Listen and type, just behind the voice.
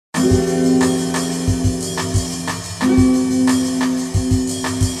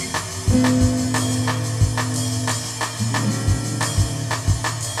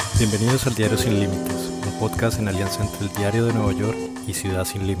Bienvenidos al Diario Sin Límites, un podcast en alianza entre el Diario de Nueva York y Ciudad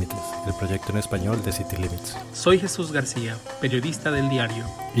Sin Límites, el proyecto en español de City Limits. Soy Jesús García, periodista del diario.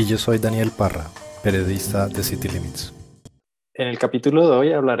 Y yo soy Daniel Parra, periodista de City Limits. En el capítulo de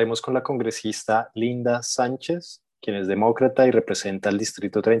hoy hablaremos con la congresista Linda Sánchez, quien es demócrata y representa el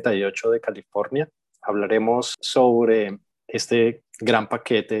Distrito 38 de California. Hablaremos sobre este gran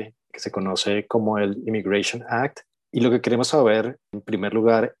paquete que se conoce como el Immigration Act. Y lo que queremos saber, en primer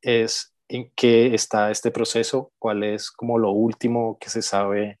lugar, es en qué está este proceso, cuál es como lo último que se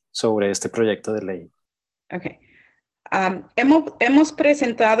sabe sobre este proyecto de ley. Okay. Hemos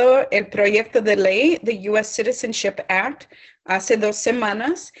presentado el proyecto de ley de U.S. Citizenship Act hace 2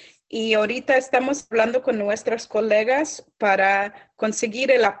 semanas y ahorita estamos hablando con nuestros colegas para conseguir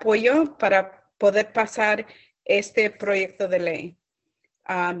el apoyo para poder pasar este proyecto de ley.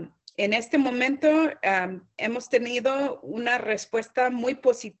 En este momento hemos tenido una respuesta muy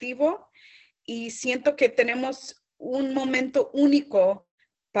positiva y siento que tenemos un momento único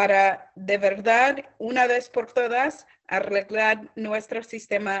para de verdad, una vez por todas, arreglar nuestro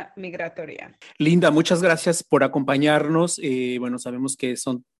sistema migratorio. Linda, muchas gracias por acompañarnos. Bueno, sabemos que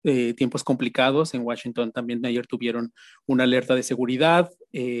son tiempos complicados. En Washington también ayer tuvieron una alerta de seguridad,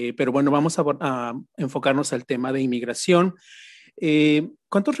 pero bueno, vamos a enfocarnos al tema de inmigración.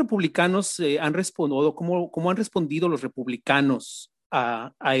 ¿Cuántos republicanos han respondido? ¿Cómo han respondido los republicanos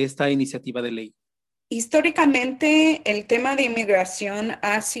a esta iniciativa de ley? Históricamente, el tema de inmigración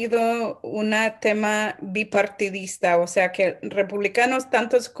ha sido un tema bipartidista, o sea que republicanos,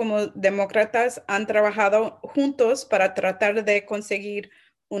 tantos como demócratas, han trabajado juntos para tratar de conseguir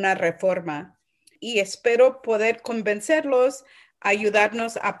una reforma. Y espero poder convencerlos,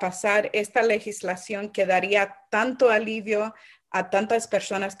 ayudarnos a pasar esta legislación que daría tanto alivio a tantas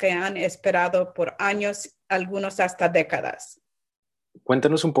personas que han esperado por años, algunos hasta décadas.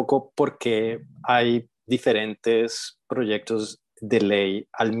 Cuéntanos un poco por qué hay diferentes proyectos de ley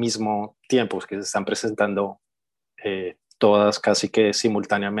al mismo tiempo que se están presentando todas casi que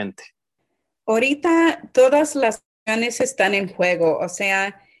simultáneamente. Ahorita todas las opciones están en juego, o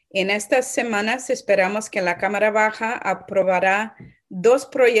sea, en estas semanas esperamos que la Cámara Baja aprobará 2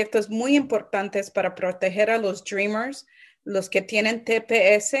 proyectos muy importantes para proteger a los Dreamers, los que tienen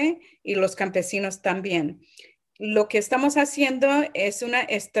TPS y los campesinos también. Lo que estamos haciendo es una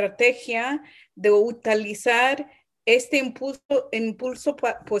estrategia de utilizar este impulso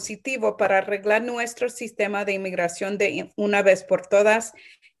positivo para arreglar nuestro sistema de inmigración de una vez por todas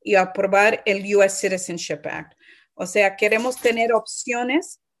y aprobar el U.S. Citizenship Act. O sea, queremos tener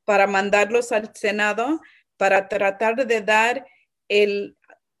opciones para mandarlos al Senado para tratar de dar el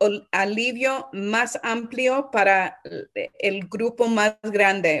alivio más amplio para el grupo más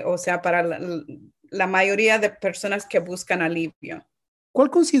grande, o sea, para la mayoría de personas que buscan alivio. ¿Cuál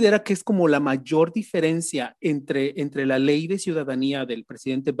considera que es como la mayor diferencia entre la ley de ciudadanía del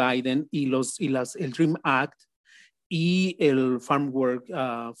presidente Biden y el DREAM Act y el Farm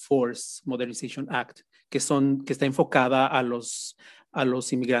Workforce Modernization Act, que está enfocada a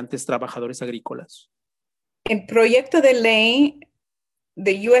los inmigrantes trabajadores agrícolas? El proyecto de ley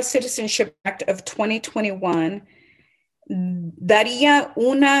de U.S. Citizenship Act of 2021 daría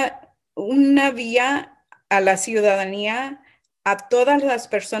una vía a la ciudadanía a todas las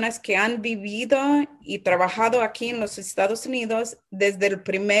personas que han vivido y trabajado aquí en los Estados Unidos desde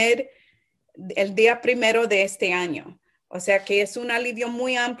el día 1 de este año. O sea que es un alivio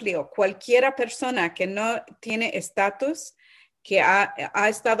muy amplio. Cualquier persona que no tiene estatus, que ha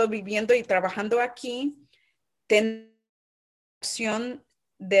estado viviendo y trabajando aquí, tiene la opción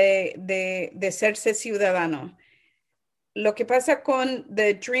de serse ciudadano. Lo que pasa con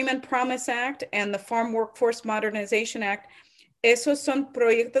the Dream and Promise Act and the Farm Workforce Modernization Act, esos son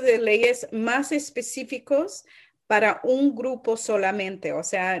proyectos de leyes más específicos para un grupo solamente. O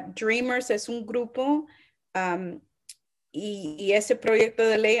sea, Dreamers es un grupo y ese proyecto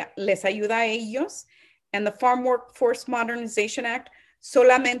de ley les ayuda a ellos. And the Farm Workforce Modernization Act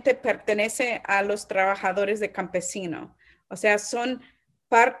solamente pertenece a los trabajadores de campesino. O sea, son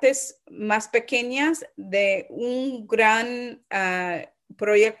partes más pequeñas de un gran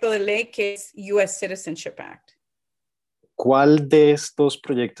proyecto de ley que es U.S. Citizenship Act. ¿Cuál de estos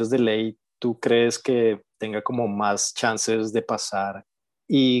proyectos de ley tú crees que tenga como más chances de pasar?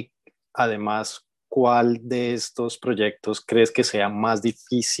 Y además, ¿cuál de estos proyectos crees que sea más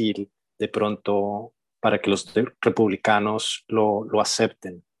difícil de pronto para que los republicanos lo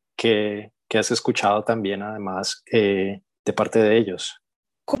acepten? ¿Qué has escuchado también además de parte de ellos?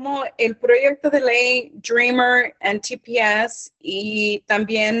 como el proyecto de ley Dreamer and TPS y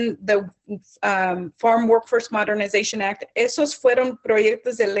también the Farm Workforce Modernization Act, esos fueron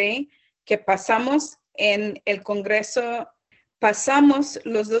proyectos de ley que pasamos en el Congreso. Pasamos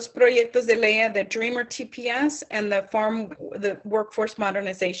los dos proyectos de ley de Dreamer TPS and the Workforce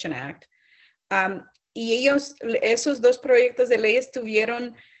Modernization Act. Y esos dos proyectos de ley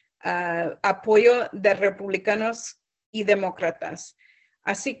tuvieron apoyo de republicanos y demócratas.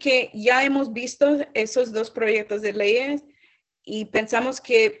 Así que ya hemos visto esos dos proyectos de ley y pensamos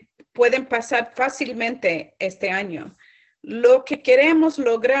que pueden pasar fácilmente este año. Lo que queremos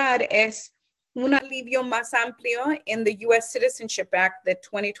lograr es un alivio más amplio en the U.S. Citizenship Act de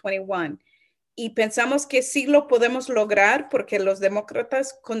 2021. Y pensamos que sí lo podemos lograr porque los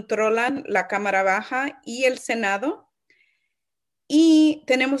demócratas controlan la Cámara Baja y el Senado. Y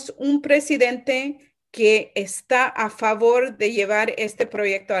tenemos un presidente que está a favor de llevar este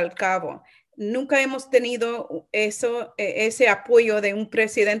proyecto al cabo. Nunca hemos tenido ese apoyo de un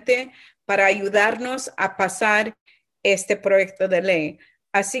presidente para ayudarnos a pasar este proyecto de ley.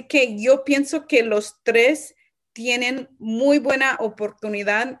 Así que yo pienso que los tres tienen muy buena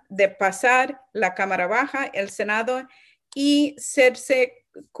oportunidad de pasar la Cámara Baja, el Senado y serse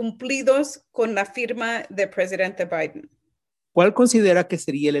cumplidos con la firma del presidente Biden. ¿Cuál considera que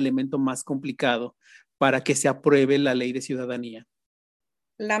sería el elemento más complicado para que se apruebe la ley de ciudadanía?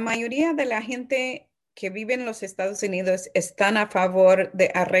 La mayoría de la gente que vive en los Estados Unidos están a favor de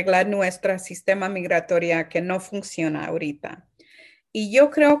arreglar nuestro sistema migratorio que no funciona ahorita. Y yo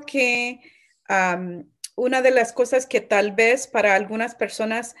creo que una de las cosas que tal vez para algunas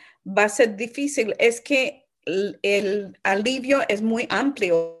personas va a ser difícil es que el alivio es muy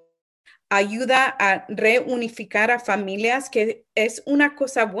amplio. Ayuda a reunificar a familias, que es una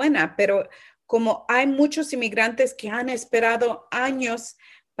cosa buena, pero como hay muchos inmigrantes que han esperado años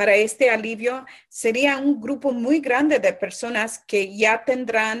para este alivio, sería un grupo muy grande de personas que ya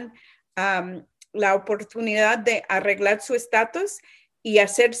tendrán la oportunidad de arreglar su estatus y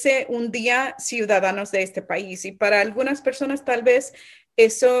hacerse un día ciudadanos de este país. Y para algunas personas tal vez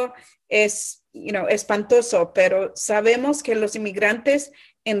eso es espantoso, pero sabemos que los inmigrantes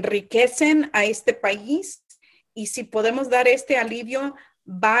enriquecen a este país y si podemos dar este alivio,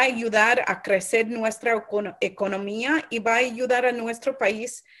 va a ayudar a crecer nuestra economía y va a ayudar a nuestro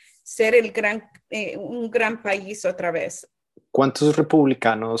país ser un gran país otra vez. ¿Cuántos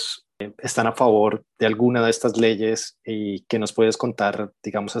republicanos están a favor de alguna de estas leyes y qué nos puedes contar,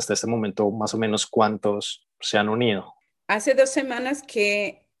 digamos, hasta este momento, más o menos cuántos se han unido? Hace 2 semanas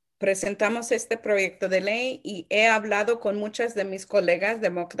que presentamos este proyecto de ley y he hablado con muchas de mis colegas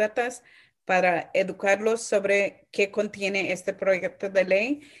demócratas para educarlos sobre qué contiene este proyecto de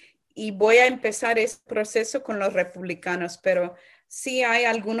ley y voy a empezar este proceso con los republicanos, pero sí hay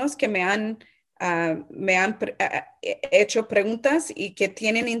algunos que me han hecho preguntas y que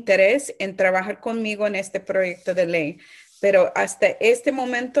tienen interés en trabajar conmigo en este proyecto de ley, pero hasta este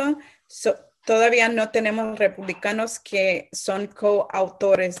momento todavía no tenemos republicanos que son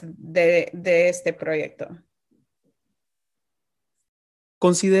coautores de este proyecto.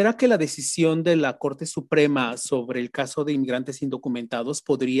 ¿Considera que la decisión de la Corte Suprema sobre el caso de inmigrantes indocumentados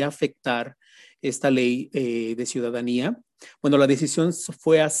podría afectar esta ley de ciudadanía? Bueno, la decisión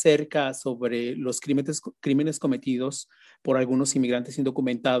fue acerca sobre los crímenes cometidos por algunos inmigrantes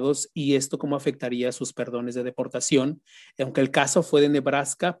indocumentados y esto cómo afectaría sus perdones de deportación. Aunque el caso fue de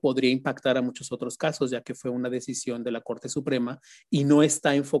Nebraska, podría impactar a muchos otros casos, ya que fue una decisión de la Corte Suprema y no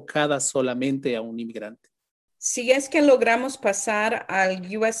está enfocada solamente a un inmigrante. Si es que logramos pasar al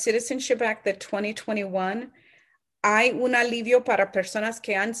U.S. Citizenship Act de 2021, hay un alivio para personas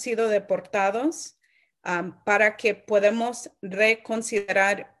que han sido deportados para que podamos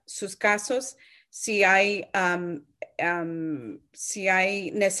reconsiderar sus casos si hay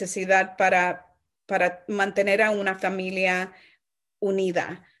necesidad para mantener a una familia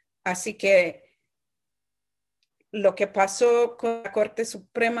unida. Así que lo que pasó con la Corte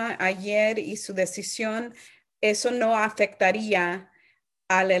Suprema ayer y su decisión, eso no afectaría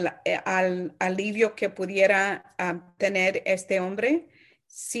al alivio que pudiera tener este hombre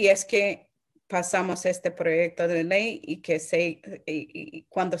si es que pasamos este proyecto de ley y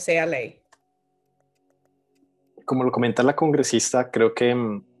cuando sea ley. Como lo comenta la congresista, creo que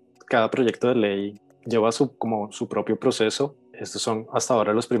cada proyecto de ley lleva su propio proceso. Estos son hasta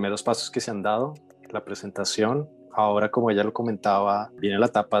ahora los primeros pasos que se han dado, la presentación. Ahora, como ella lo comentaba, viene la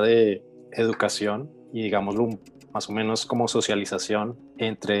etapa de educación y digámoslo más o menos como socialización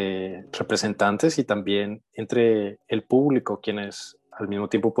entre representantes y también entre el público, quienes al mismo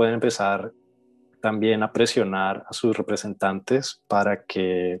tiempo pueden empezar también a presionar a sus representantes para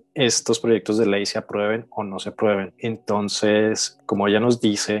que estos proyectos de ley se aprueben o no se aprueben. Entonces, como ella nos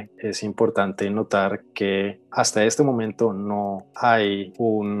dice, es importante notar que hasta este momento no hay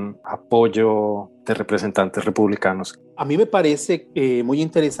un apoyo de representantes republicanos. A mí me parece muy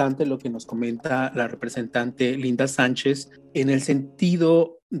interesante lo que nos comenta la representante Linda Sánchez en el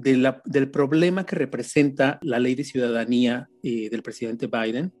sentido del problema que representa la ley de ciudadanía del presidente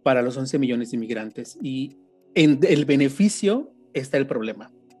Biden para los 11 millones de inmigrantes. Y en el beneficio está el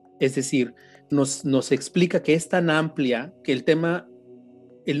problema. Es decir, nos explica que es tan amplia que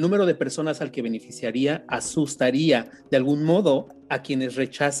el número de personas al que beneficiaría asustaría de algún modo a quienes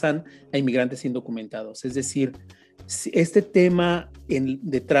rechazan a inmigrantes indocumentados. Es decir, este tema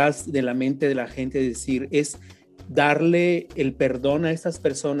detrás de la mente de la gente, es decir, es darle el perdón a estas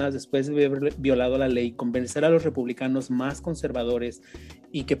personas después de haber violado la ley, convencer a los republicanos más conservadores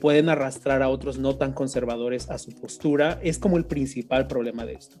y que pueden arrastrar a otros no tan conservadores a su postura, es como el principal problema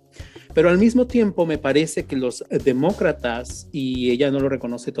de esto. Pero al mismo tiempo me parece que los demócratas, y ella no lo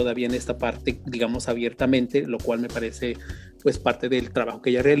reconoce todavía en esta parte, digamos abiertamente, lo cual me parece pues parte del trabajo que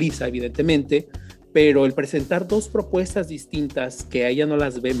ella realiza, evidentemente, pero el presentar dos propuestas distintas que a ella no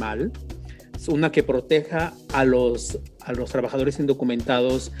las ve mal, una que proteja a los trabajadores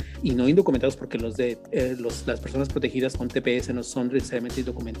indocumentados y no indocumentados, porque las personas protegidas con TPS no son necesariamente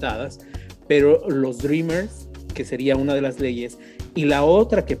indocumentadas, pero los Dreamers, que sería una de las leyes, y la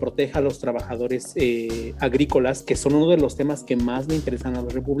otra que proteja a los trabajadores agrícolas, que son uno de los temas que más le interesan a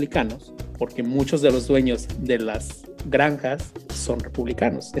los republicanos, porque muchos de los dueños de las granjas son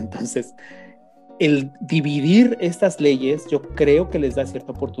republicanos. Entonces, el dividir estas leyes yo creo que les da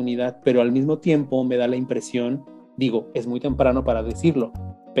cierta oportunidad, pero al mismo tiempo me da la impresión, digo, es muy temprano para decirlo,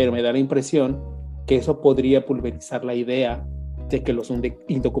 pero me da la impresión que eso podría pulverizar la idea de que los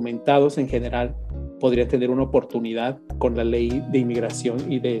indocumentados en general podrían tener una oportunidad con la ley de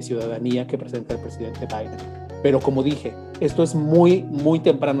inmigración y de ciudadanía que presenta el presidente Biden. Pero como dije, esto es muy, muy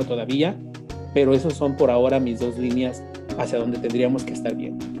temprano todavía, pero esos son por ahora mis dos líneas hacia donde tendríamos que estar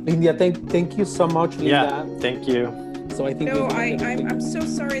bien. Linda, thank you so much, Linda. Yeah, thank you. So I think I'm so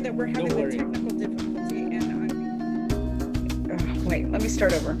sorry that we're having a technical difficulty. And wait, let me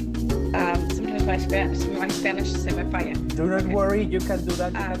start over. Sometimes my Spanish se me falla. Do not worry, you can do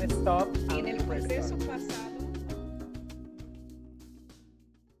that. You can stop.